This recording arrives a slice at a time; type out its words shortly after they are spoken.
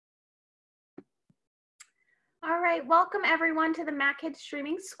All right, welcome everyone to the MacKids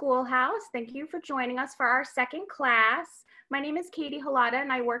Streaming Schoolhouse. Thank you for joining us for our second class. My name is Katie Halata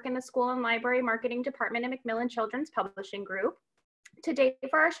and I work in the School and Library Marketing Department at Macmillan Children's Publishing Group. Today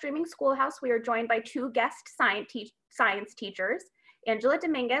for our Streaming Schoolhouse, we are joined by two guest science teachers, Angela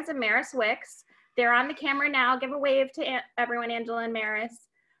Dominguez and Maris Wicks. They're on the camera now. Give a wave to everyone, Angela and Maris.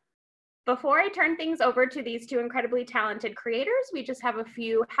 Before I turn things over to these two incredibly talented creators, we just have a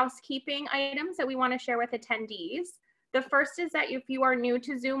few housekeeping items that we want to share with attendees. The first is that if you are new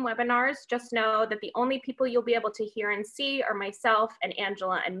to Zoom webinars, just know that the only people you'll be able to hear and see are myself and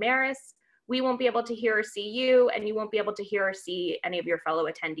Angela and Maris. We won't be able to hear or see you, and you won't be able to hear or see any of your fellow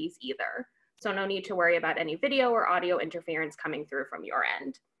attendees either. So no need to worry about any video or audio interference coming through from your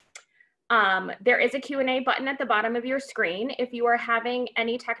end. There is a Q&A button at the bottom of your screen. If you are having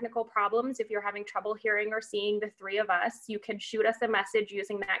any technical problems, if you're having trouble hearing or seeing the three of us, you can shoot us a message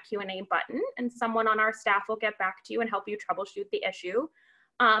using that Q&A button and someone on our staff will get back to you and help you troubleshoot the issue.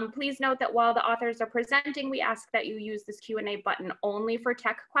 Please note that while the authors are presenting, we ask that you use this Q&A button only for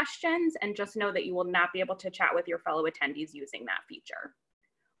tech questions, and just know that you will not be able to chat with your fellow attendees using that feature.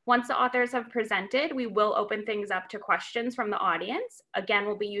 Once the authors have presented, we will open things up to questions from the audience. Again,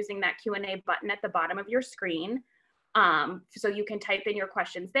 we'll be using that Q&A button at the bottom of your screen. So you can type in your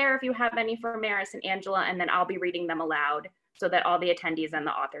questions there if you have any for Maris and Angela, and then I'll be reading them aloud so that all the attendees and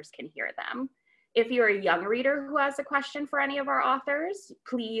the authors can hear them. If you're a young reader who has a question for any of our authors,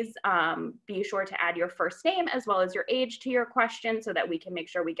 please be sure to add your first name as well as your age to your question so that we can make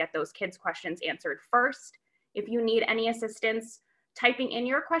sure we get those kids' questions answered first. If you need any assistance typing in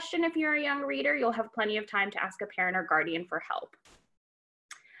your question, if you're a young reader, you'll have plenty of time to ask a parent or guardian for help.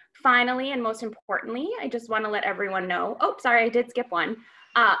 Finally, and most importantly, I just want to let everyone know, oh, sorry, I did skip one.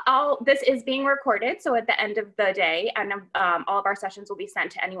 This is being recorded, so at the end of the day, and all of our sessions will be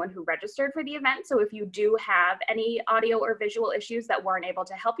sent to anyone who registered for the event. So if you do have any audio or visual issues that we're unable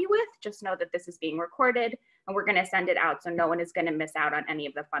to help you with, just know that this is being recorded and we're going to send it out so no one is going to miss out on any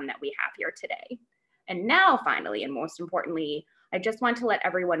of the fun that we have here today. And now, finally, and most importantly, I just want to let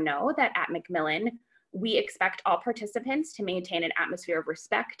everyone know that at Macmillan, we expect all participants to maintain an atmosphere of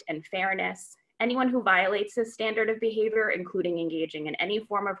respect and fairness. Anyone who violates this standard of behavior, including engaging in any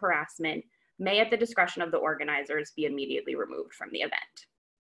form of harassment, may at the discretion of the organizers be immediately removed from the event.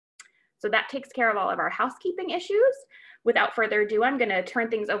 So that takes care of all of our housekeeping issues. Without further ado, I'm gonna turn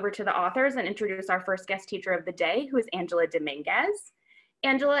things over to the authors and introduce our first guest teacher of the day, who is Angela Dominguez.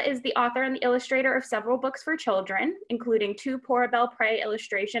 Angela is the author and the illustrator of several books for children, including 2 Pura Bel Pre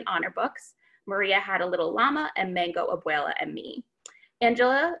illustration honor books, Maria Had a Little Llama and Mango, Abuela, and Me.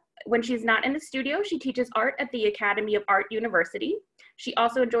 Angela, when she's not in the studio, she teaches art at the Academy of Art University. She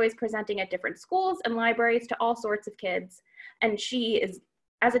also enjoys presenting at different schools and libraries to all sorts of kids. And she is,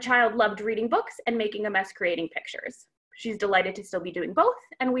 as a child, loved reading books and making a mess creating pictures. She's delighted to still be doing both,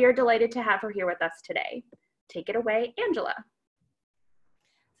 and we are delighted to have her here with us today. Take it away, Angela.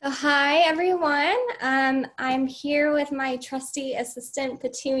 So hi everyone, I'm here with my trusty assistant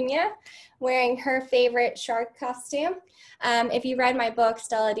Petunia wearing her favorite shark costume. If you read my book,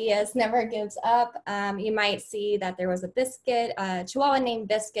 Stella Diaz Never Gives Up, you might see that there was a chihuahua named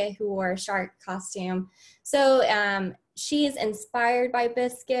Biscuit who wore a shark costume. So she's inspired by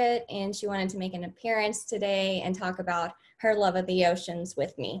Biscuit and she wanted to make an appearance today and talk about her love of the oceans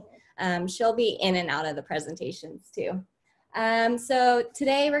with me. She'll be in and out of the presentations too. So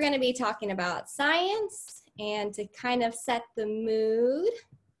today we're going to be talking about science, and to kind of set the mood,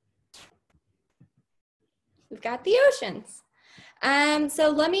 we've got the oceans. So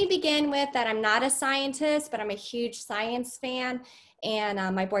let me begin with that I'm not a scientist, but I'm a huge science fan,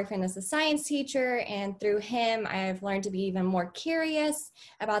 and my boyfriend is a science teacher, and through him I've learned to be even more curious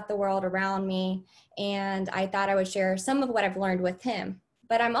about the world around me, and I thought I would share some of what I've learned with him.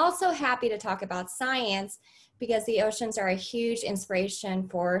 But I'm also happy to talk about science because the oceans are a huge inspiration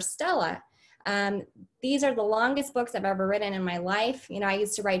for Stella. These are the longest books I've ever written in my life. You know, I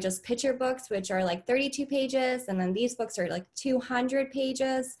used to write just picture books, which are like 32 pages, and then these books are like 200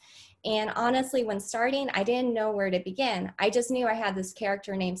 pages. And honestly, when starting, I didn't know where to begin. I just knew I had this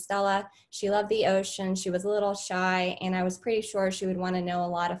character named Stella. She loved the ocean, she was a little shy, and I was pretty sure she would want to know a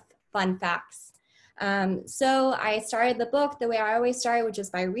lot of fun facts. So I started the book the way I always start, which is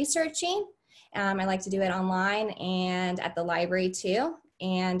by researching. I like to do it online and at the library too.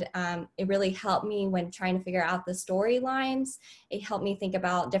 And it really helped me when trying to figure out the storylines. It helped me think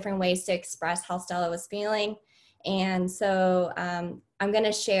about different ways to express how Stella was feeling. And so I'm going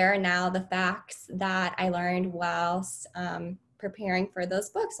to share now the facts that I learned whilst preparing for those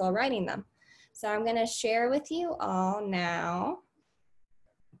books while writing them. So I'm going to share with you all now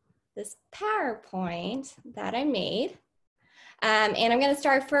this PowerPoint that I made. And I'm going to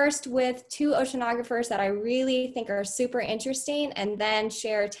start first with 2 oceanographers that I really think are super interesting, and then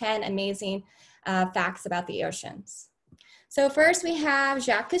share 10 amazing facts about the oceans. So first we have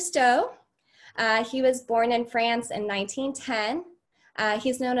Jacques Cousteau. He was born in France in 1910.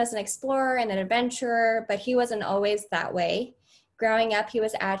 He's known as an explorer and an adventurer, but he wasn't always that way. Growing up, he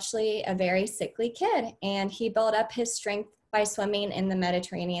was actually a very sickly kid, and he built up his strength by swimming in the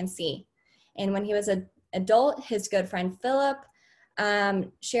Mediterranean Sea. And when he was an adult, his good friend Philip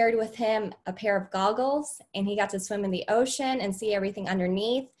shared with him a pair of goggles, and he got to swim in the ocean and see everything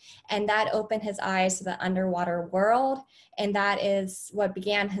underneath. And that opened his eyes to the underwater world. And that is what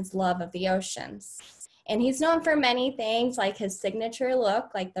began his love of the oceans. And he's known for many things, like his signature look,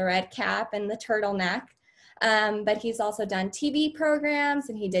 like the red cap and the turtleneck. But he's also done TV programs,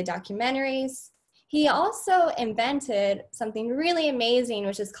 and he did documentaries. He also invented something really amazing,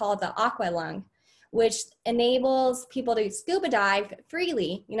 which is called the aqua lung, which enables people to scuba dive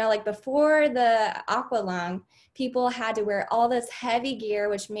freely. You know, like before the aqua lung, people had to wear all this heavy gear,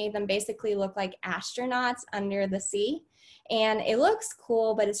 which made them basically look like astronauts under the sea. And it looks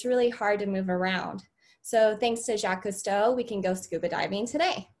cool, but it's really hard to move around. So thanks to Jacques Cousteau, we can go scuba diving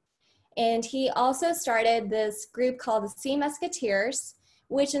today. And he also started this group called the Sea Musketeers,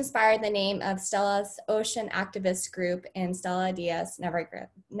 which inspired the name of Stella's ocean activist group, and Stella Diaz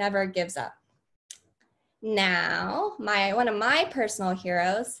never gives up. Now, one of my personal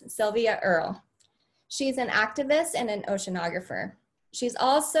heroes, Sylvia Earle. She's an activist and an oceanographer. She's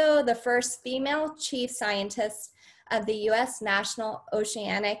also the first female chief scientist of the U.S. National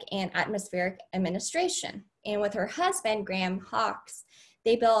Oceanic and Atmospheric Administration. And with her husband, Graham Hawkes,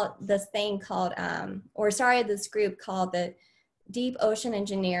 they built this thing called, started this group called the Deep Ocean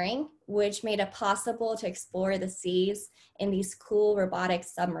Engineering, which made it possible to explore the seas in these cool robotic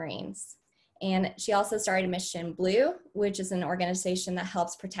submarines. And she also started Mission Blue, which is an organization that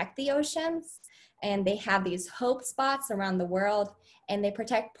helps protect the oceans. And they have these hope spots around the world, and they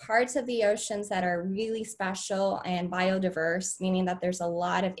protect parts of the oceans that are really special and biodiverse, meaning that there's a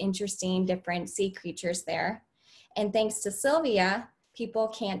lot of interesting different sea creatures there. And thanks to Sylvia, people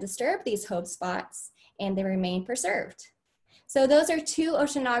can't disturb these hope spots, and they remain preserved. So those are 2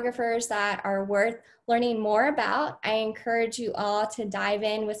 oceanographers that are worth learning more about. I encourage you all to dive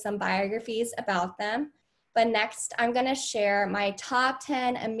in with some biographies about them. But next, I'm going to share my top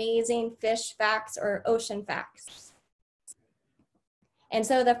 10 amazing fish facts or ocean facts. And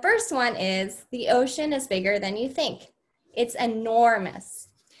so the first one is, the ocean is bigger than you think. It's enormous.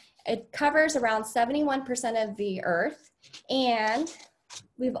 It covers around 71% of the earth, and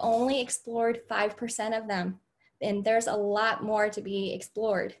we've only explored 5% of them. And there's a lot more to be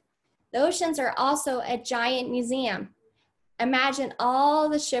explored. The oceans are also a giant museum. Imagine all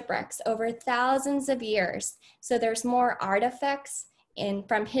the shipwrecks over thousands of years. So there's more artifacts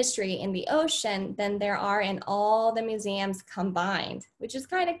from history in the ocean than there are in all the museums combined, which is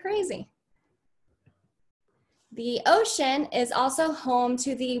kind of crazy. The ocean is also home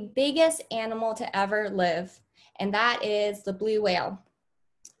to the biggest animal to ever live, and that is the blue whale.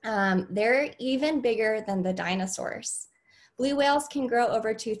 They're even bigger than the dinosaurs. Blue whales can grow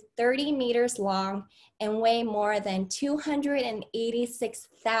over to 30 meters long and weigh more than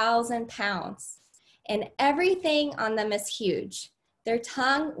 286,000 pounds. And everything on them is huge. Their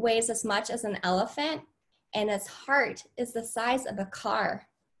tongue weighs as much as an elephant, and its heart is the size of a car.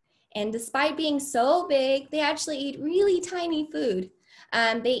 And despite being so big, they actually eat really tiny food.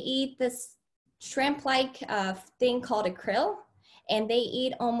 They eat this shrimp-like thing called a krill, and they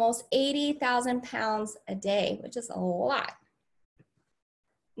eat almost 80,000 pounds a day, which is a lot.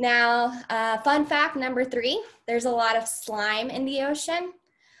 Now, fun fact number 3, there's a lot of slime in the ocean.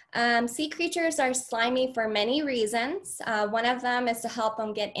 Sea creatures are slimy for many reasons. One of them is to help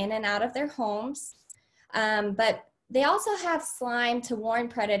them get in and out of their homes. But they also have slime to warn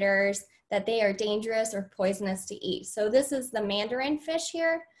predators that they are dangerous or poisonous to eat. So this is the mandarin fish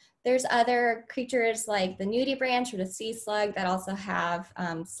here. There's other creatures like the nudibranch or the sea slug that also have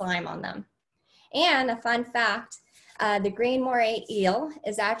slime on them. And a fun fact, the green moray eel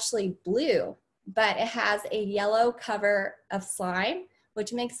is actually blue, but it has a yellow cover of slime,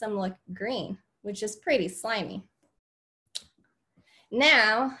 which makes them look green, which is pretty slimy.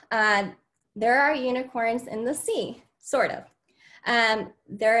 Now, there are unicorns in the sea, sort of.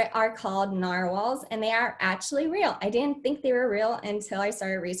 They are called narwhals, and they are actually real. I didn't think they were real until I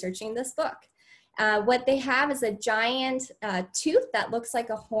started researching this book. What they have is a giant tooth that looks like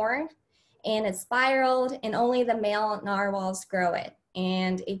a horn, and it's spiraled, and only the male narwhals grow it.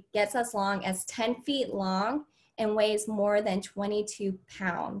 And it gets as long as 10 feet long and weighs more than 22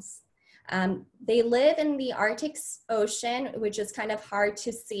 pounds. They live in the Arctic Ocean, which is kind of hard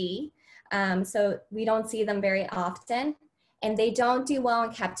to see. So we don't see them very often. And they don't do well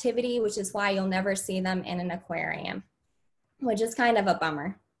in captivity, which is why you'll never see them in an aquarium, which is kind of a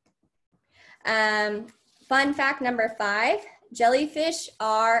bummer. Fun fact number 5, jellyfish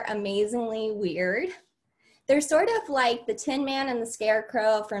are amazingly weird. They're sort of like the Tin Man and the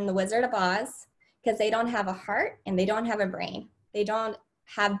Scarecrow from The Wizard of Oz, because they don't have a heart and they don't have a brain. They don't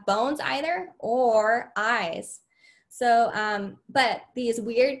have bones either or eyes. So, but these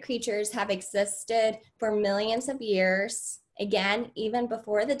weird creatures have existed for millions of years, again, even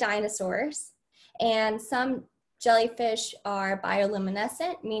before the dinosaurs. And some jellyfish are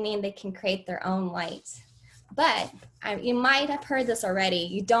bioluminescent, meaning they can create their own light. But you might have heard this already,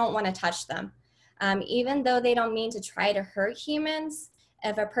 you don't want to touch them. Even though they don't mean to try to hurt humans,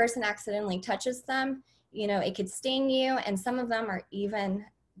 if a person accidentally touches them, you know, it could sting you, and some of them are even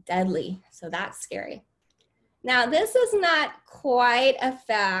deadly, so that's scary. Now, this is not quite a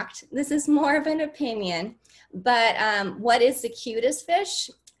fact. This is more of an opinion, but what is the cutest fish?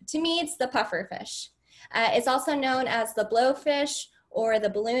 To me, it's the pufferfish. It's also known as the blowfish or the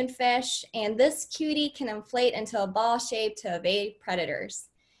balloon fish, and this cutie can inflate into a ball shape to evade predators.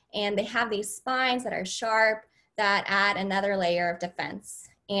 And they have these spines that are sharp that add another layer of defense.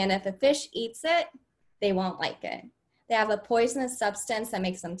 And if a fish eats it, they won't like it. They have a poisonous substance that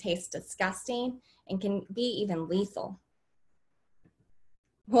makes them taste disgusting and can be even lethal.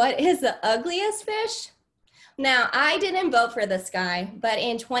 What is the ugliest fish? Now, I didn't vote for this guy, but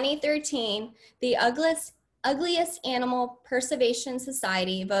in 2013, the Ugliest Animal Preservation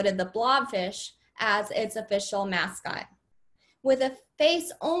Society voted the blobfish as its official mascot. With a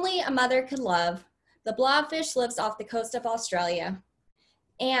face only a mother could love, the blobfish lives off the coast of Australia.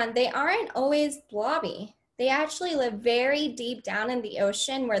 And they aren't always blobby. They actually live very deep down in the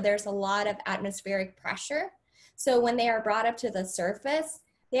ocean where there's a lot of atmospheric pressure. So when they are brought up to the surface,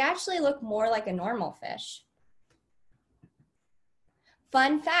 they actually look more like a normal fish.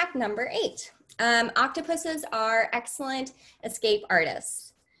 Fun fact number 8, octopuses are excellent escape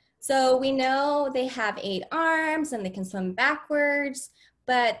artists. So we know they have 8 arms and they can swim backwards,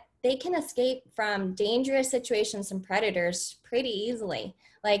 but they can escape from dangerous situations and predators pretty easily.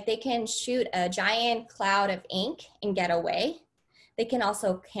 Like they can shoot a giant cloud of ink and get away. They can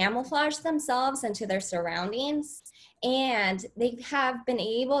also camouflage themselves into their surroundings, and they have been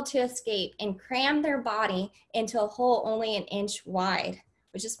able to escape and cram their body into a hole only an inch wide,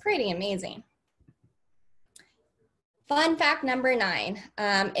 which is pretty amazing. Fun fact number 9,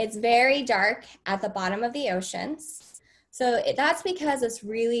 it's very dark at the bottom of the oceans. So that's because it's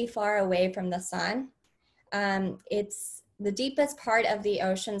really far away from the sun. It's the deepest part of the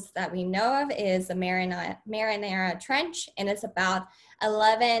oceans that we know of is the Mariana Trench, and it's about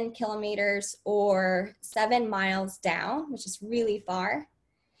 11 kilometers or 7 miles down, which is really far.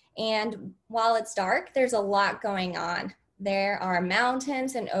 And while it's dark, there's a lot going on. There are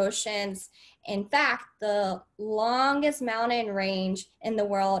mountains and oceans. In fact, the longest mountain range in the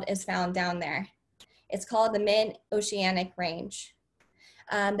world is found down there. It's called the Mid-Oceanic Range.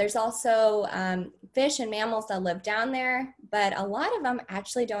 There's also fish and mammals that live down there, but a lot of them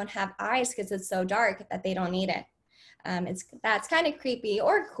actually don't have eyes because it's so dark that they don't need it. That's kind of creepy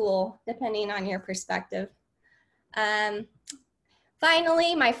or cool, depending on your perspective.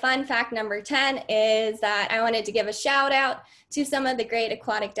 Finally, my fun fact number 10 is that I wanted to give a shout out to some of the great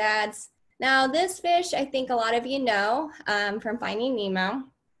aquatic dads. Now, this fish, I think a lot of you know from Finding Nemo,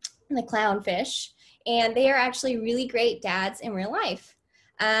 the clownfish, and they are actually really great dads in real life.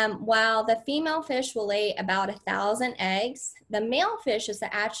 While the female fish will lay about 1,000 eggs, the male fish is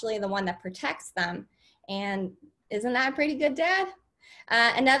actually the one that protects them. And isn't that a pretty good dad?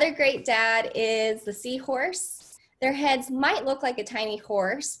 Another great dad is the seahorse. Their heads might look like a tiny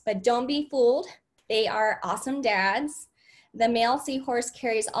horse, but don't be fooled. They are awesome dads. The male seahorse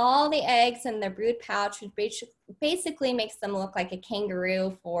carries all the eggs in their brood pouch, which basically makes them look like a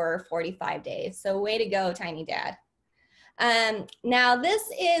kangaroo for 45 days. So way to go, tiny dad. Now, this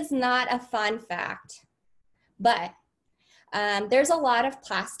is not a fun fact, but there's a lot of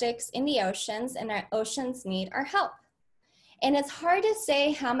plastics in the oceans, and our oceans need our help. And it's hard to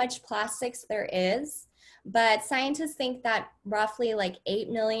say how much plastics there is, but scientists think that roughly like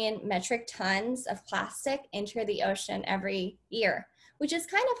 8 million metric tons of plastic enter the ocean every year, which is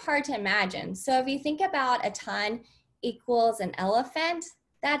kind of hard to imagine. So if you think about a ton equals an elephant,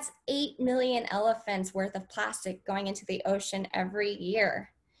 that's 8 million elephants worth of plastic going into the ocean every year.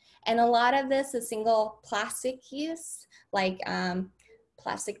 And a lot of this is single plastic use, like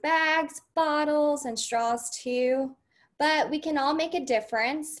plastic bags, bottles, and straws too. But we can all make a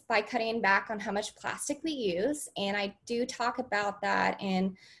difference by cutting back on how much plastic we use. And I do talk about that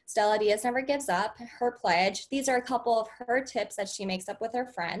in Stella Diaz Never Gives Up, her pledge. These are a couple of her tips that she makes up with her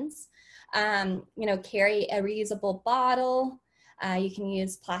friends. You know, carry a reusable bottle. You can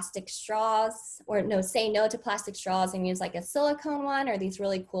use plastic straws, or no, say no to plastic straws and use like a silicone one or these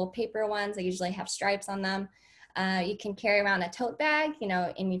really cool paper ones that usually have stripes on them. You can carry around a tote bag, you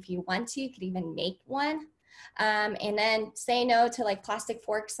know, and if you want to, you could even make one. And then say no to like plastic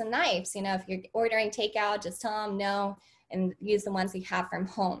forks and knives. You know, if you're ordering takeout, just tell them no and use the ones you have from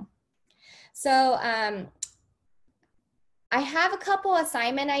home. So I have a couple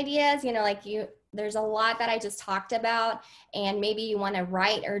assignment ideas, you know, like there's a lot that I just talked about, and maybe you want to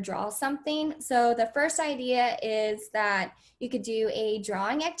write or draw something. So the first idea is that you could do a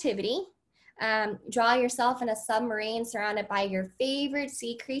drawing activity. Draw yourself in a submarine surrounded by your favorite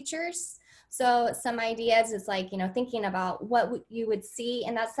sea creatures. So some ideas is like, you know, thinking about what you would see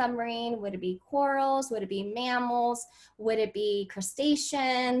in that submarine. Would it be corals? Would it be mammals? Would it be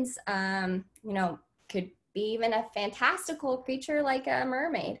crustaceans? You know, could be even a fantastical creature like a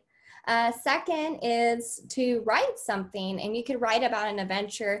mermaid. Second is to write something, and you could write about an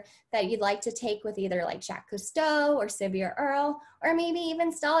adventure that you'd like to take with either like Jacques Cousteau or Sylvia Earle, or maybe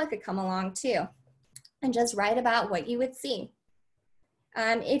even Stella could come along too, and just write about what you would see.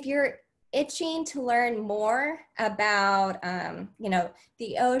 If you're itching to learn more about, you know,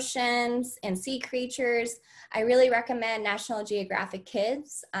 the oceans and sea creatures, I really recommend National Geographic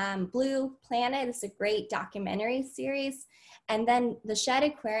Kids. Blue Planet is a great documentary series. And then the Shed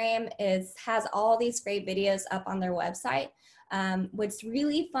Aquarium has all these great videos up on their website. What's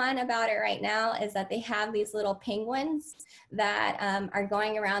really fun about it right now is that they have these little penguins that are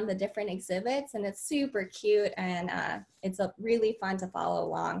going around the different exhibits, and it's super cute, and it's really fun to follow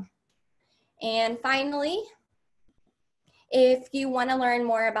along. And finally, if you want to learn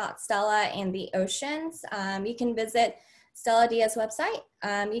more about Stella and the oceans, you can visit Stella Diaz's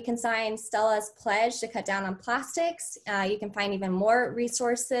website. You can sign Stella's pledge to cut down on plastics. You can find even more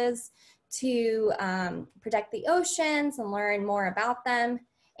resources to protect the oceans and learn more about them.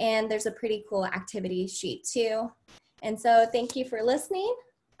 And there's a pretty cool activity sheet too. And so thank you for listening.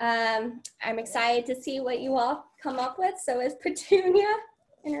 I'm excited to see what you all come up with. So is Petunia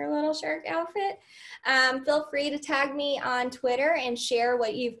in her little shark outfit. Feel free to tag me on Twitter and share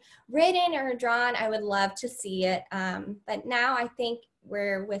what you've written or drawn. I would love to see it. But now I think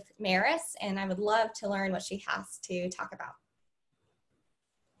we're with Maris, and I would love to learn what she has to talk about.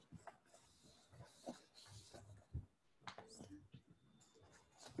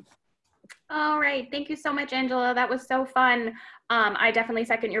 All right, thank you so much, Angela. That was so fun. I definitely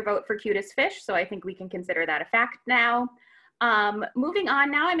second your vote for cutest fish, so I think we can consider that a fact now. Moving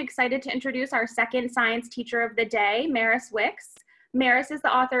on now, I'm excited to introduce our second science teacher of the day, Maris Wicks. Maris is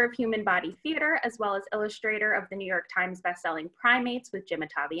the author of Human Body Theater, as well as illustrator of the New York Times bestselling Primates with Jim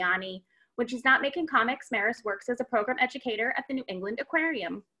Ottaviani. When she's not making comics, Maris works as a program educator at the New England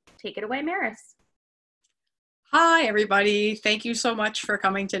Aquarium. Take it away, Maris. Hi, everybody. Thank you so much for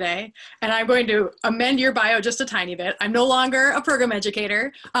coming today. And I'm going to amend your bio just a tiny bit. I'm no longer a program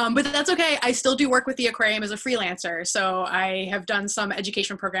educator, but that's okay. I still do work with the aquarium as a freelancer. So I have done some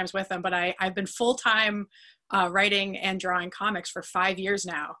education programs with them, but I've been full-time writing and drawing comics for 5 years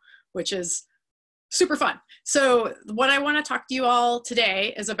now, which is super fun. So what I want to talk to you all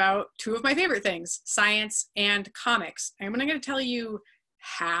today is about two of my favorite things, science and comics. I'm going to tell you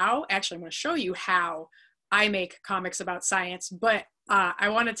how, actually I'm going to show you how I make comics about science, but I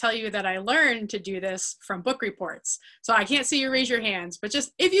want to tell you that I learned to do this from book reports. So I can't see you raise your hands, but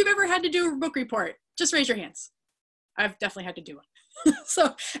just if you've ever had to do a book report, just raise your hands. I've definitely had to do one.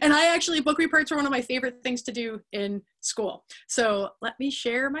 Book reports are one of my favorite things to do in school. So let me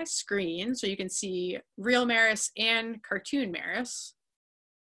share my screen so you can see real Maris and cartoon Maris.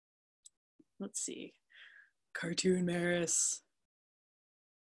 Let's see, cartoon Maris.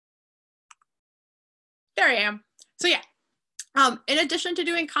 There I am. So yeah, in addition to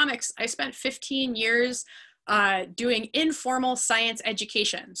doing comics, I spent 15 years doing informal science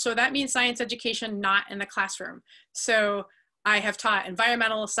education. So that means science education not in the classroom. So I have taught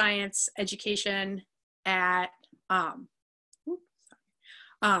environmental science education at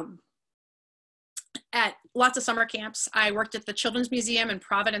lots of summer camps. I worked at the Children's Museum in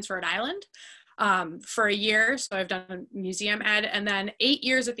Providence, Rhode Island for a year. So I've done museum ed, and then 8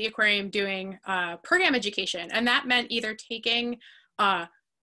 years at the aquarium doing program education. And that meant either taking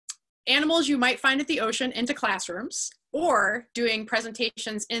animals you might find at the ocean into classrooms or doing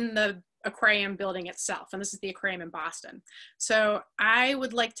presentations in the aquarium building itself. And this is the aquarium in Boston. So I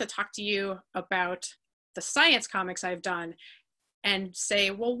would like to talk to you about the science comics I've done and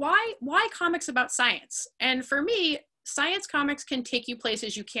say, well, why comics about science? And for me, science comics can take you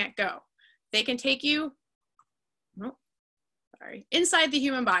places you can't go. They can take you, inside the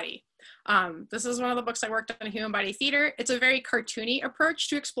human body. This is one of the books I worked on, Human Body Theater. It's a very cartoony approach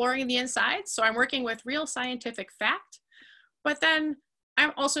to exploring the inside. So I'm working with real scientific fact, but then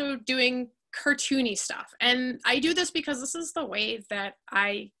I'm also doing cartoony stuff. And I do this because this is the way that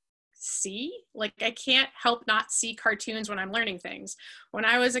I see. Like, I can't help not see cartoons when I'm learning things. When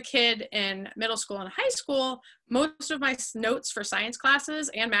I was a kid in middle school and high school, most of my notes for science classes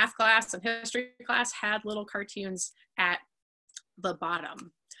and math class and history class had little cartoons at the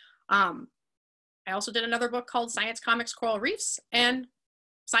bottom. I also did another book called Science Comics Coral Reefs, and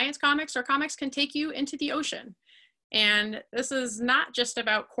science comics or comics can take you into the ocean. And this is not just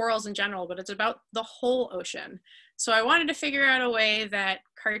about corals in general, but it's about the whole ocean. So I wanted to figure out a way that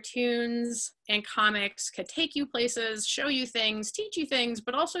cartoons and comics could take you places, show you things, teach you things,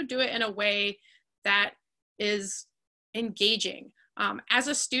 but also do it in a way that is engaging. As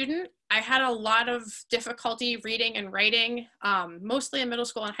a student, I had a lot of difficulty reading and writing, mostly in middle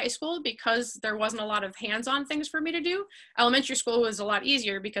school and high school, because there wasn't a lot of hands-on things for me to do. Elementary school was a lot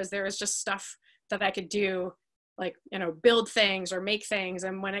easier because there was just stuff that I could do, like, build things or make things.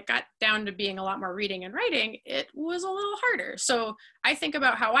 And when it got down to being a lot more reading and writing, it was a little harder. So I think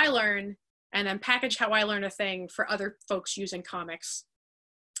about how I learn and then package how I learn a thing for other folks using comics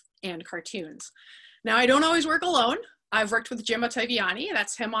and cartoons. Now, I don't always work alone. I've worked with Jim Ottaviani,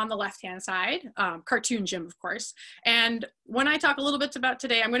 that's him on the left-hand side, cartoon Jim, of course. And when I talk a little bit about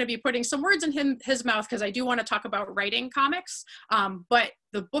today, I'm going to be putting some words in his mouth because I do want to talk about writing comics. But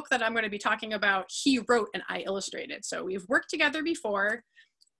the book that I'm going to be talking about, he wrote and I illustrated. So we've worked together before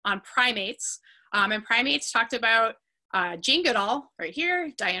on primates. And primates talked about Jane Goodall, right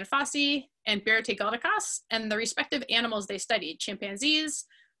here, Diane Fossey, and Birute Galdikas, and the respective animals they studied, chimpanzees,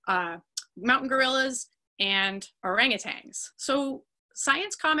 mountain gorillas, and orangutans. So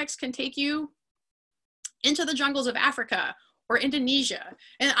science comics can take you into the jungles of Africa or Indonesia.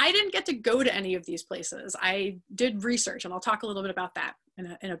 And I didn't get to go to any of these places. I did research, and I'll talk a little bit about that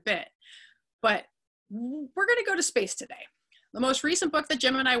in a bit. But we're going to go to space today. The most recent book that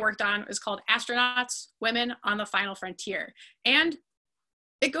Jim and I worked on is called Astronauts, Women on the Final Frontier. And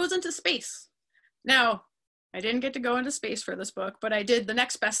it goes into space. Now, I didn't get to go into space for this book, but I did the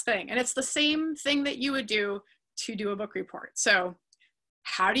next best thing. And it's the same thing that you would do to do a book report. So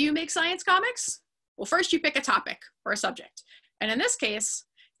how do you make science comics? Well, first you pick a topic or a subject. And in this case,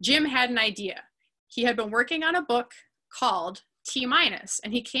 Jim had an idea. He had been working on a book called T-,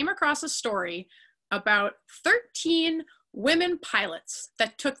 and he came across a story about 13 women pilots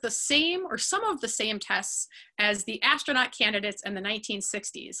that took the same or some of the same tests as the astronaut candidates in the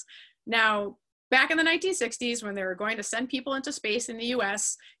 1960s. Now, back in the 1960s, when they were going to send people into space in the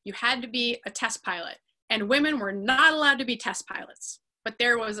US, you had to be a test pilot, and women were not allowed to be test pilots. But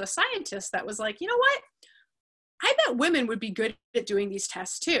there was a scientist that was like, you know what? I bet women would be good at doing these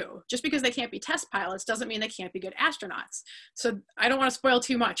tests too. Just because they can't be test pilots doesn't mean they can't be good astronauts. So I don't want to spoil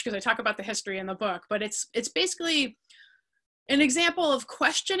too much because I talk about the history in the book, but it's basically an example of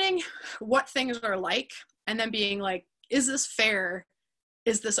questioning what things are like and then being like, is this fair?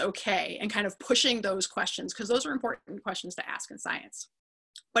 Is this okay? And kind of pushing those questions, because those are important questions to ask in science.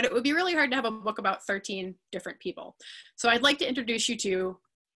 But it would be really hard to have a book about 13 different people. So I'd like to introduce you to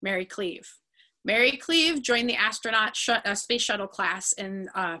Mary Cleave. Mary Cleave joined the astronaut space shuttle class in,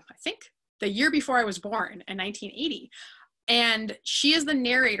 I think, the year before I was born, in 1980. And she is the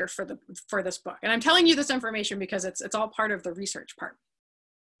narrator for this book. And I'm telling you this information because it's all part of the research part.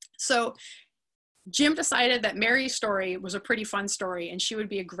 So Jim decided that Mary's story was a pretty fun story and she would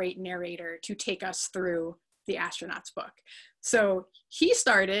be a great narrator to take us through the astronauts book. So he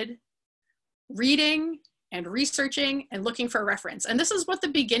started reading and researching and looking for reference. And this is what the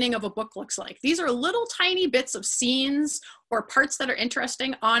beginning of a book looks like. These are little tiny bits of scenes or parts that are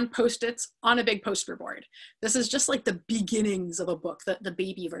interesting on Post-its on a big poster board. This is just like the beginnings of a book, the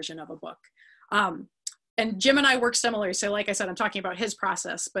baby version of a book. And Jim and I work similar. So like I said, I'm talking about his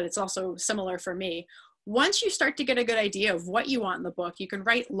process, but it's also similar for me. Once you start to get a good idea of what you want in the book, you can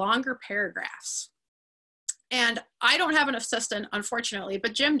write longer paragraphs. And I don't have an assistant, unfortunately,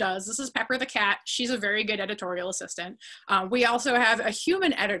 but Jim does. This is Pepper the cat. She's a very good editorial assistant. We also have a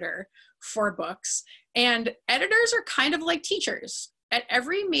human editor for books. And editors are kind of like teachers. At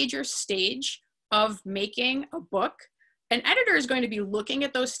every major stage of making a book, an editor is going to be looking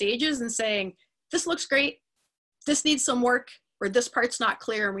at those stages and saying, this looks great, this needs some work, or this part's not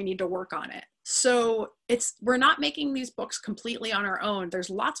clear and we need to work on it. So we're not making these books completely on our own. There's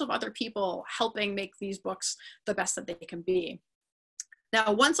lots of other people helping make these books the best that they can be.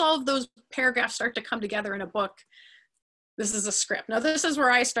 Now, once all of those paragraphs start to come together in a book, this is a script. Now, this is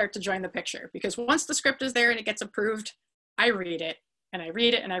where I start to join the picture, because once the script is there and it gets approved, I read it and I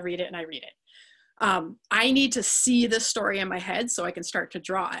read it and I read it and I read it. I need to see this story in my head so I can start to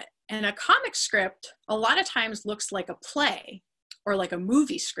draw it. And a comic script a lot of times looks like a play or like a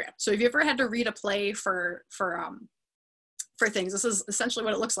movie script. So if you ever had to read a play for things, this is essentially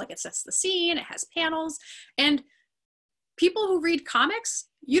what it looks like. It sets the scene, it has panels, and people who read comics,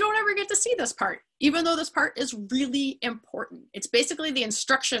 you don't ever get to see this part, even though this part is really important. It's basically the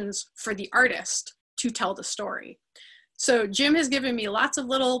instructions for the artist to tell the story. So Jim has given me lots of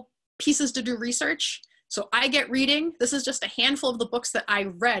little pieces to do research. So I get reading. This is just a handful of the books that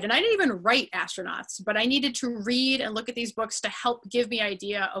I read. And I didn't even write astronauts, but I needed to read and look at these books to help give me an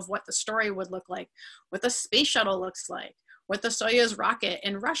idea of what the story would look like, what the space shuttle looks like, what the Soyuz rocket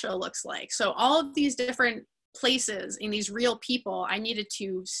in Russia looks like. So all of these different places in these real people, I needed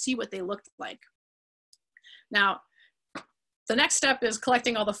to see what they looked like. Now, the next step is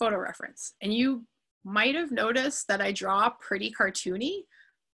collecting all the photo reference. And you might have noticed that I draw pretty cartoony,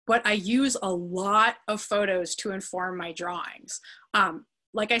 but I use a lot of photos to inform my drawings.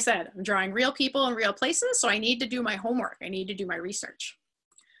 Like I said, I'm drawing real people in real places, so I need to do my homework. I need to do my research.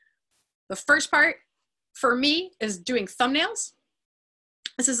 The first part for me is doing thumbnails.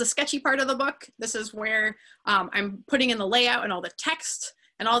 This is the sketchy part of the book. This is where I'm putting in the layout and all the text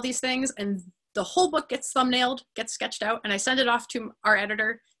and all these things, and the whole book gets thumbnailed, gets sketched out, and I send it off to our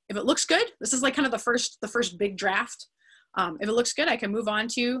editor. If it looks good, this is like kind of the first big draft. If it looks good, I can move on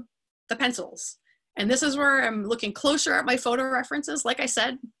to the pencils. And this is where I'm looking closer at my photo references. Like I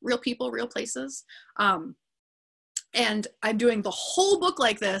said, real people, real places. And I'm doing the whole book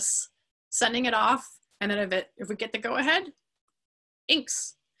like this, sending it off. And then if we get the go ahead,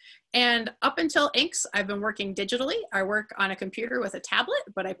 inks. And up until inks, I've been working digitally. I work on a computer with a tablet,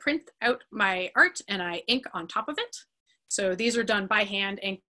 but I print out my art and I ink on top of it. So these are done by hand,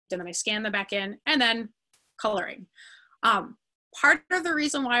 inked, and then I scan them back in, and then coloring. Part of the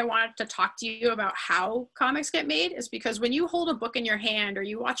reason why I wanted to talk to you about how comics get made is because when you hold a book in your hand or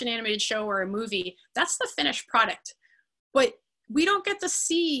you watch an animated show or a movie, that's the finished product. But we don't get to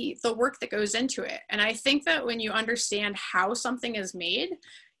see the work that goes into it. And I think that when you understand how something is made,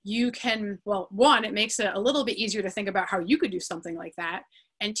 you can, well, one, it makes it a little bit easier to think about how you could do something like that.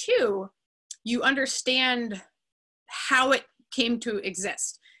 And two, you understand how it came to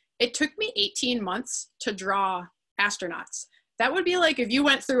exist. It took me 18 months to draw astronauts. That would be like if you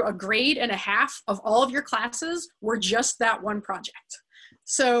went through a grade and a half of all of your classes were just that one project.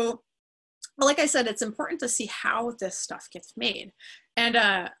 So, like I said, it's important to see how this stuff gets made. And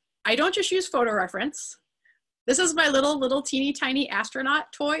I don't just use photo reference. This is my little teeny tiny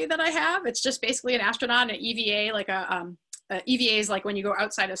astronaut toy that I have. It's just basically an astronaut and an EVA, like EVA is like when you go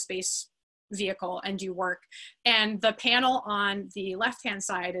outside of space vehicle and do work. And the panel on the left-hand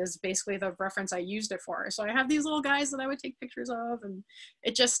side is basically the reference I used it for. So I have these little guys that I would take pictures of, and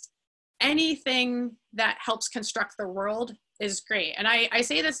it just, anything that helps construct the world is great. And I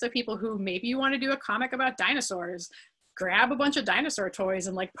say this to people who maybe you want to do a comic about dinosaurs, grab a bunch of dinosaur toys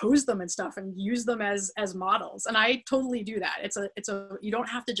and like pose them and stuff and use them as models. And I totally do that. You don't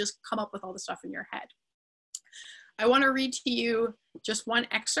have to just come up with all the stuff in your head. I want to read to you just one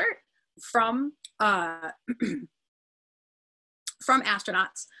excerpt from astronauts,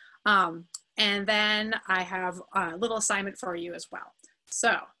 and then I have a little assignment for you as well.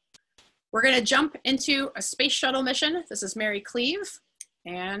 So we're going to jump into a space shuttle mission. This is Mary Cleave,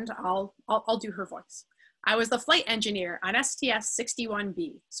 and I'll do her voice. I was the flight engineer on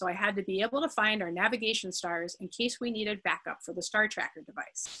STS-61B, so I had to be able to find our navigation stars in case we needed backup for the star tracker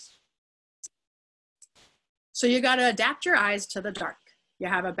device. So you got to adapt your eyes to the dark. You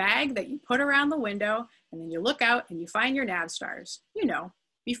have a bag that you put around the window, and then you look out and you find your nav stars, you know,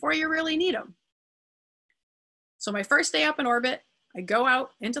 before you really need them. So my first day up in orbit, I go out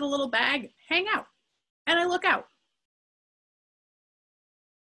into the little bag, hang out, and I look out.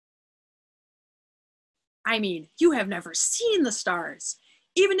 I mean, you have never seen the stars.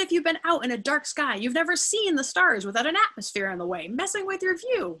 Even if you've been out in a dark sky, you've never seen the stars without an atmosphere in the way, messing with your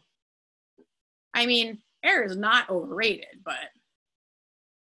view. I mean, air is not overrated, but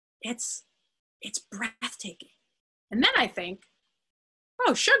it's breathtaking. And then I think,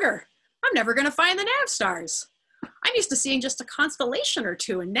 oh, sugar, I'm never gonna find the nav stars. I'm used to seeing just a constellation or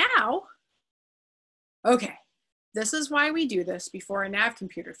two, and now, okay, this is why we do this before a nav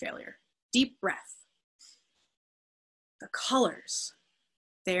computer failure. Deep breath. The colors,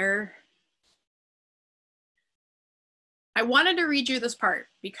 they're I wanted to read you this part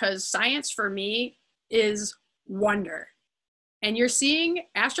because science for me is wonder. And you're seeing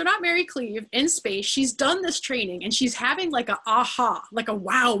astronaut Mary Cleave in space. She's done this training and she's having like a aha, like a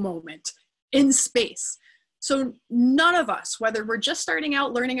wow moment in space. So none of us, whether we're just starting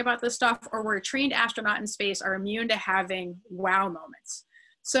out learning about this stuff or we're a trained astronaut in space, are immune to having wow moments.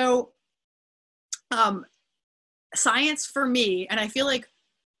 So science for me, and I feel like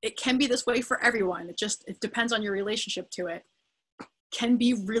it can be this way for everyone, it depends on your relationship to it, can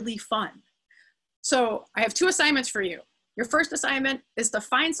be really fun. So I have 2 assignments for you. Your first assignment is to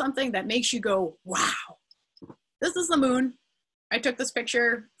find something that makes you go, wow. This is the moon. I took this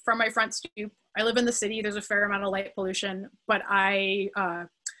picture from my front stoop. I live in the city. There's a fair amount of light pollution, but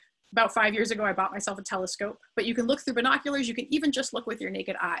about 5 years ago, I bought myself a telescope, but you can look through binoculars. You can even just look with your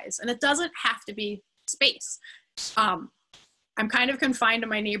naked eyes, and it doesn't have to be space. I'm kind of confined to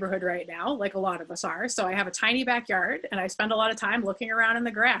my neighborhood right now, like a lot of us are. So I have a tiny backyard and I spend a lot of time looking around in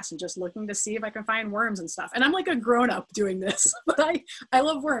the grass and just looking to see if I can find worms and stuff. And I'm like a grown-up doing this, but I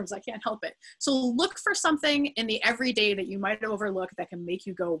love worms. I can't help it. So look for something in the everyday that you might overlook that can make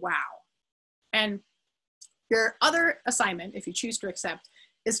you go, wow. And your other assignment, if you choose to accept,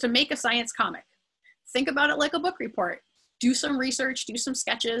 is to make a science comic. Think about it like a book report. Do some research, do some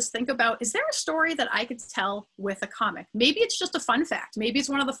sketches, think about, is there a story that I could tell with a comic? Maybe it's just a fun fact. Maybe it's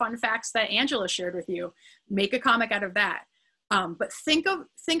one of the fun facts that Angela shared with you. Make a comic out of that. But think of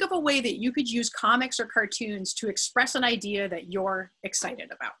a way that you could use comics or cartoons to express an idea that you're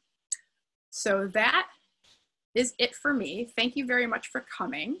excited about. So that is it for me. Thank you very much for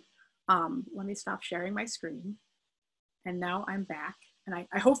coming. Let me stop sharing my screen. And now I'm back. And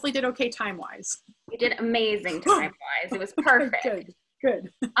I hopefully did okay time-wise. You did amazing time-wise. It was perfect. Good.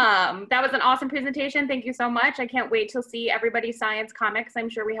 That was an awesome presentation. Thank you so much. I can't wait to see everybody's science comics. I'm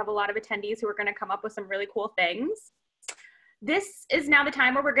sure we have a lot of attendees who are going to come up with some really cool things. This is now the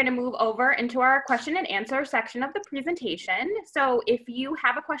time where we're going to move over into our question and answer section of the presentation. So if you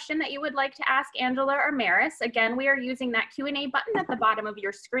have a question that you would like to ask Angela or Maris, again, we are using that Q&A button at the bottom of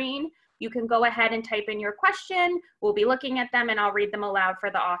your screen. You can go ahead and type in your question. We'll be looking at them and I'll read them aloud for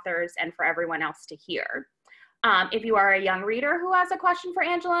the authors and for everyone else to hear. If you are a young reader who has a question for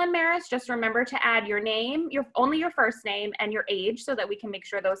Angela and Maris, just remember to add your name, only your first name and your age so that we can make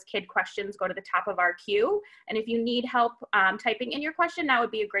sure those kid questions go to the top of our queue. And if you need help typing in your question, that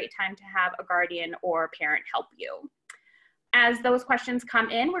would be a great time to have a guardian or parent help you. As those questions come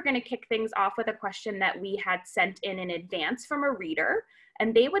in, we're going to kick things off with a question that we had sent in advance from a reader.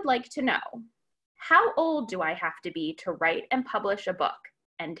 And they would like to know, how old do I have to be to write and publish a book,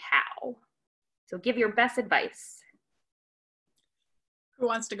 and how? So give your best advice. Who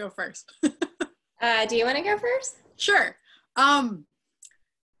wants to go first? Do you want to go first? Sure.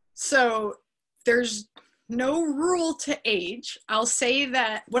 So there's no rule to age. I'll say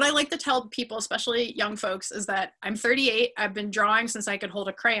that what I like to tell people, especially young folks, is that I'm 38. I've been drawing since I could hold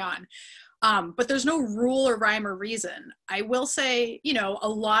a crayon. But there's no rule or rhyme or reason. I will say, you know, a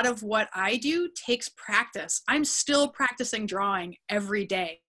lot of what I do takes practice. I'm still practicing drawing every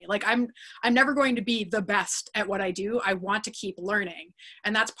day. Like I'm never going to be the best at what I do. I want to keep learning.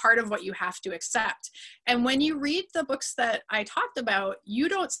 And that's part of what you have to accept. And when you read the books that I talked about, you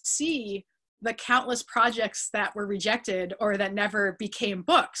don't see the countless projects that were rejected or that never became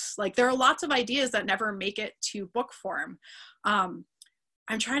books. Like there are lots of ideas that never make it to book form.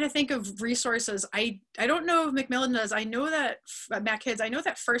 I'm trying to think of resources. I don't know if Macmillan does. I know that MacKids, I know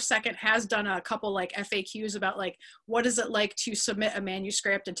that First Second has done a couple like FAQs about like, what is it like to submit a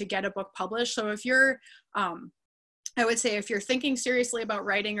manuscript and to get a book published? So if you're, I would say if you're thinking seriously about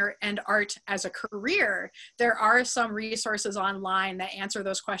writing and art as a career, there are some resources online that answer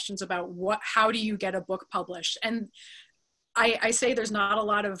those questions about how do you get a book published? And I say there's not a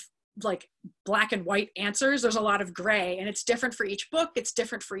lot of like black and white answers. There's a lot of gray, and it's different for each book. It's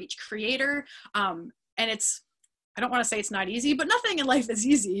different for each creator. And I don't want to say it's not easy, but nothing in life is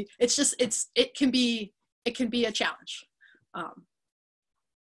easy. It's just, it can be a challenge.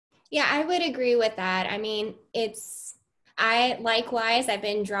 Yeah, I would agree with that. I mean, I've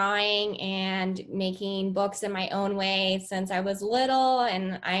been drawing and making books in my own way since I was little,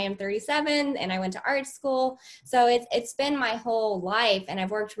 and I am 37 and I went to art school. So it's been my whole life and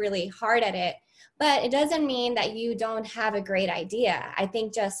I've worked really hard at it. but it doesn't mean that you don't have a great idea. I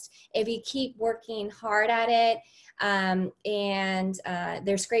think just if you keep working hard at it, and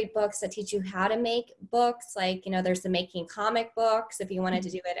there's great books that teach you how to make books, like, there's the making comic books if you wanted to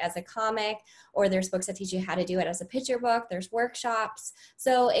do it as a comic, or there's books that teach you how to do it as a picture book. There's workshops.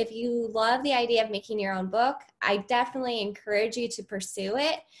 So if you love the idea of making your own book, I definitely encourage you to pursue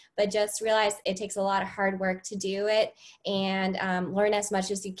it, but just realize it takes a lot of hard work to do it, and learn as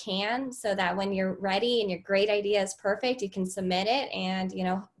much as you can so that when you're ready and your great idea is perfect, you can submit it, and,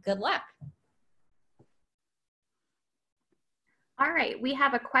 good luck. All right, we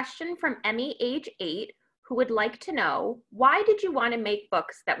have a question from Emmy, age 8, who would like to know, why did you want to make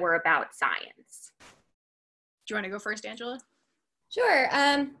books that were about science? Do you want to go first, Angela? Sure.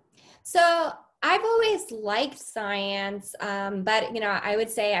 So I've always liked science, but, I would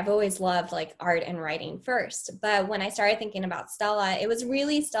say I've always loved like art and writing first. But when I started thinking about Stella, it was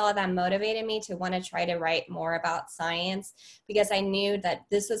really Stella that motivated me to want to try to write more about science, because I knew that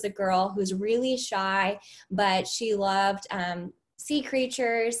this was a girl who's really shy, but she loved sea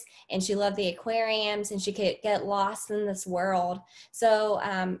creatures, and she loved the aquariums, and she could get lost in this world. So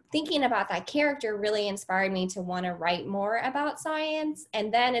thinking about that character really inspired me to want to write more about science.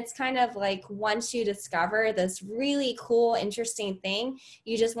 And then it's kind of like, once you discover this really cool, interesting thing,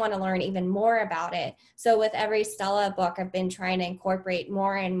 you just want to learn even more about it. So with every Stella book, I've been trying to incorporate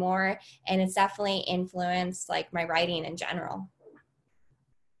more and more, and it's definitely influenced like my writing in general.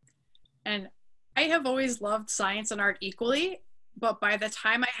 And I have always loved science and art equally. But by the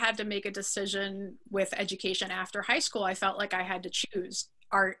time I had to make a decision with education after high school, I felt like I had to choose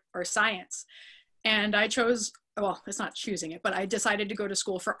art or science. And I chose, well, it's not choosing it, but I decided to go to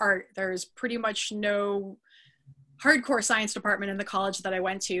school for art. There's pretty much no hardcore science department in the college that I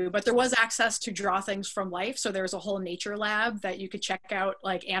went to, but there was access to draw things from life. So there was a whole nature lab that you could check out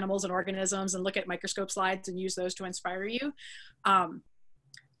like animals and organisms and look at microscope slides and use those to inspire you.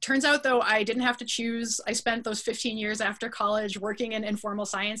 Turns out, though, I didn't have to choose. I spent those 15 years after college working in informal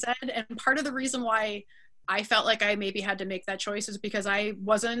science ed. And part of the reason why I felt like I maybe had to make that choice is because I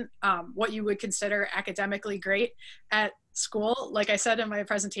wasn't what you would consider academically great at school. Like I said in my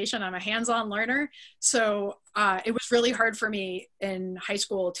presentation, I'm a hands-on learner. So it was really hard for me in high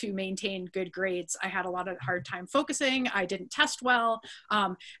school to maintain good grades. I had a lot of hard time focusing. I didn't test well.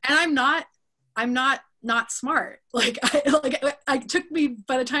 And I'm not smart. It took me,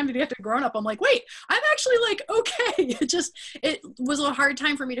 by the time to get to grown up, I'm like, wait, I'm actually like, okay. It was a hard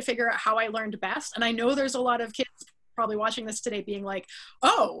time for me to figure out how I learned best. And I know there's a lot of kids probably watching this today being like,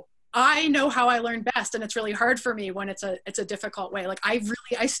 oh, I know how I learn best. And it's really hard for me when it's a difficult way. Like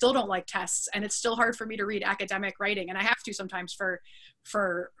I still don't like tests, and it's still hard for me to read academic writing. And I have to sometimes for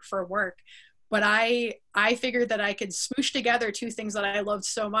work. But I figured that I could smoosh together two things that I loved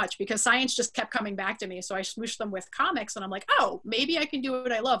so much, because science just kept coming back to me. So I smooshed them with comics, and I'm like, oh, maybe I can do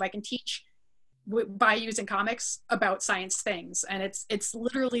what I love. I can teach by using comics about science things. And it's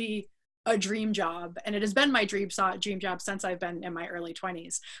literally a dream job. And it has been my dream job since I've been in my early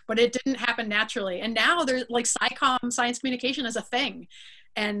 20s, but it didn't happen naturally. And now there's like SciComm, science communication, is a thing.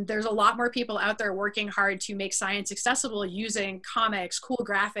 And there's a lot more people out there working hard to make science accessible using comics, cool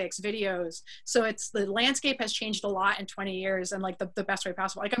graphics, videos. So the landscape has changed a lot in 20 years, and like the best way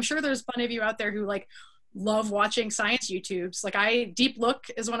possible. Like I'm sure there's plenty of you out there who like love watching science YouTubes. Like Deep Look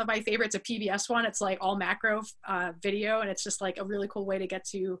is one of my favorites, a PBS one. It's like all macro video, and it's just like a really cool way to get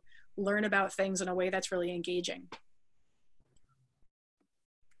to learn about things in a way that's really engaging.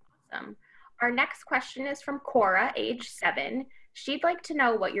 Awesome. Our next question is from Cora, age 7. She'd like to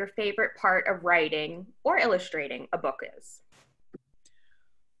know what your favorite part of writing or illustrating a book is.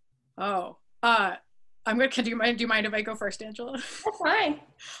 Oh, do you mind if I go first, Angela? That's fine.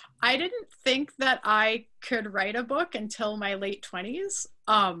 I didn't think that I could write a book until my late 20s.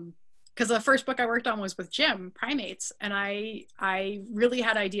 Because the first book I worked on was with Jim, Primates, and I really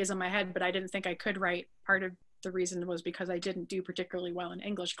had ideas in my head, but I didn't think I could write. Part of the reason was because I didn't do particularly well in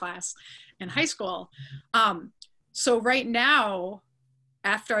English class in high school. So right now,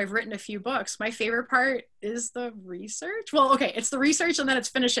 after I've written a few books, my favorite part is the research. Well, okay, it's the research and then it's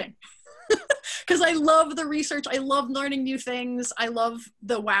finishing. Because I love the research. I love learning new things. I love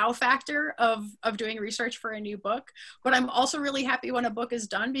the wow factor of doing research for a new book. But I'm also really happy when a book is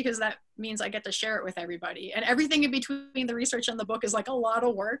done, because that means I get to share it with everybody. And everything in between the research and the book is like a lot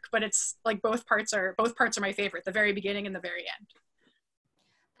of work, but it's like both parts are my favorite, the very beginning and the very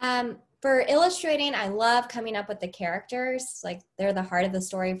end. For illustrating, I love coming up with the characters. Like they're the heart of the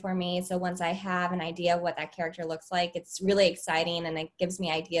story for me. So once I have an idea of what that character looks like, it's really exciting and it gives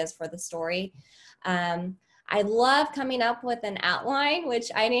me ideas for the story. I love coming up with an outline,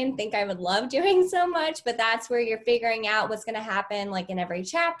 which I didn't think I would love doing so much, but that's where you're figuring out what's going to happen like in every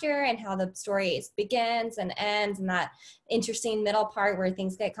chapter and how the story begins and ends, and that interesting middle part where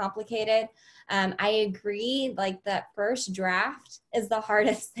things get complicated. I agree, like that first draft is the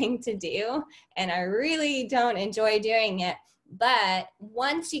hardest thing to do, and I really don't enjoy doing it. But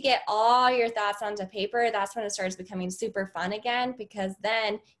once you get all your thoughts onto paper, that's when it starts becoming super fun again, because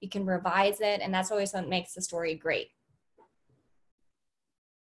then you can revise it, and that's always what makes the story great.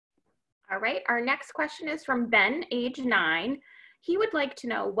 All right, our next question is from Ben, age 9. He would like to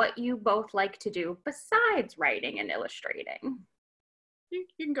know what you both like to do besides writing and illustrating. You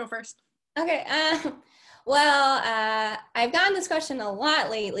can go first. Okay. Well, I've gotten this question a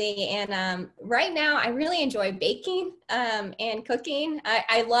lot lately, and right now I really enjoy baking and cooking.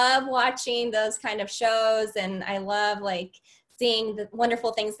 I love watching those kind of shows, and I love like seeing the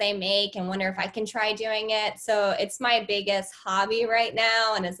wonderful things they make and wonder if I can try doing it. So it's my biggest hobby right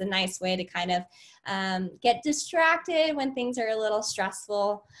now, and it's a nice way to kind of get distracted when things are a little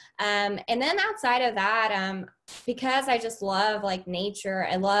stressful. And then outside of that, because I just love like nature,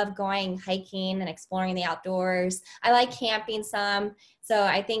 I love going hiking and exploring the outdoors. I like camping some. So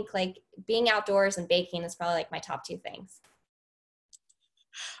I think like being outdoors and baking is probably like my top 2 things.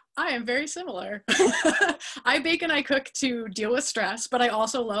 I am very similar. I bake and I cook to deal with stress, but I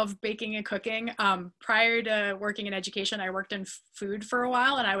also love baking and cooking. Prior to working in education, I worked in food for a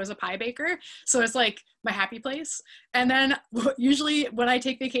while, and I was a pie baker. So it's like my happy place. And then usually when I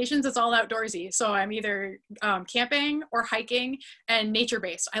take vacations, it's all outdoorsy. So I'm either camping or hiking and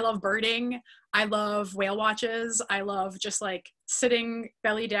nature-based. I love birding. I love whale watches. I love just like sitting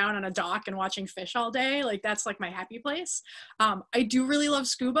belly down on a dock and watching fish all day. Like that's like my happy place. I do really love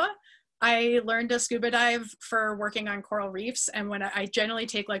scuba. I learned to scuba dive for working on coral reefs. And when I generally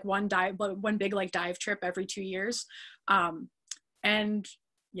take like one big like dive trip every 2 years. And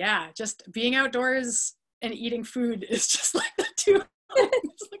yeah, just being outdoors and eating food is just like the 2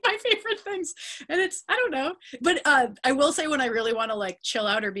 it's like my favorite things. And it's, I don't know, but I will say when I really want to like chill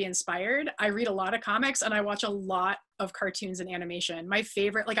out or be inspired, I read a lot of comics and I watch a lot of cartoons and animation. My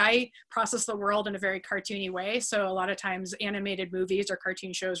favorite, like I process the world in a very cartoony way. So a lot of times animated movies or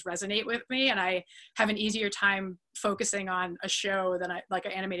cartoon shows resonate with me, and I have an easier time focusing on a show than like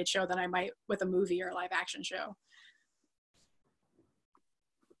an animated show than I might with a movie or a live action show.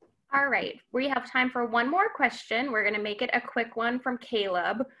 All right, we have time for one more question. We're going to make it a quick one from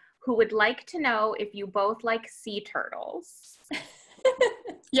Caleb, who would like to know if you both like sea turtles.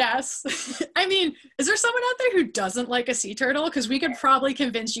 Yes. I mean, is there someone out there who doesn't like a sea turtle? Because we could probably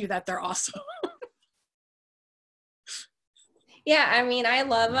convince you that they're awesome. Yeah, I mean, I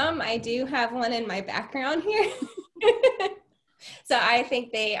love them. I do have one in my background here. So I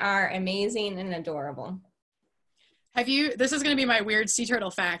think they are amazing and adorable. This is going to be my weird sea turtle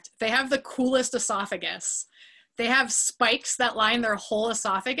fact. They have the coolest esophagus. They have spikes that line their whole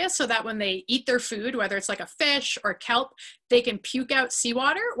esophagus so that when they eat their food, whether it's like a fish or kelp, they can puke out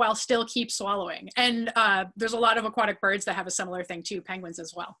seawater while still keep swallowing. And there's a lot of aquatic birds that have a similar thing too, penguins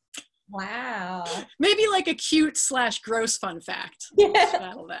as well. Wow. Maybe like a cute / gross fun fact. Yeah.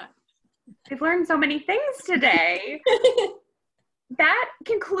 Battle that. We've learned so many things today. That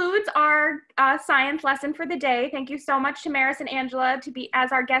concludes our science lesson for the day. Thank you so much to Maris and Angela to be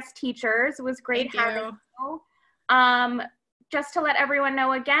as our guest teachers. It was great having you. Just to let everyone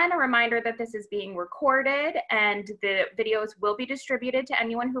know again, a reminder that this is being recorded and the videos will be distributed to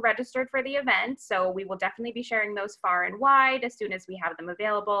anyone who registered for the event. So we will definitely be sharing those far and wide as soon as we have them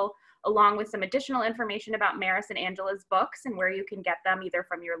available, along with some additional information about Maris and Angela's books and where you can get them either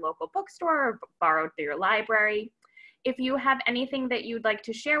from your local bookstore or borrowed through your library. If you have anything that you'd like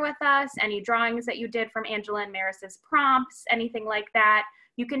to share with us, any drawings that you did from Angela and Maris's prompts, anything like that,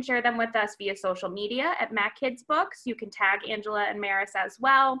 you can share them with us via social media at MacKids Books. You can tag Angela and Maris as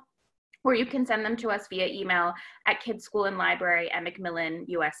well, or you can send them to us via email at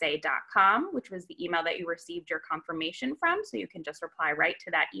kidschoolandlibrary@macmillanusa.com, which was the email that you received your confirmation from. So you can just reply right to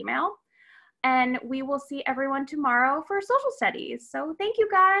that email. And we will see everyone tomorrow for social studies. So thank you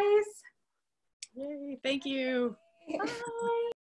guys. Yay, thank you. Bye.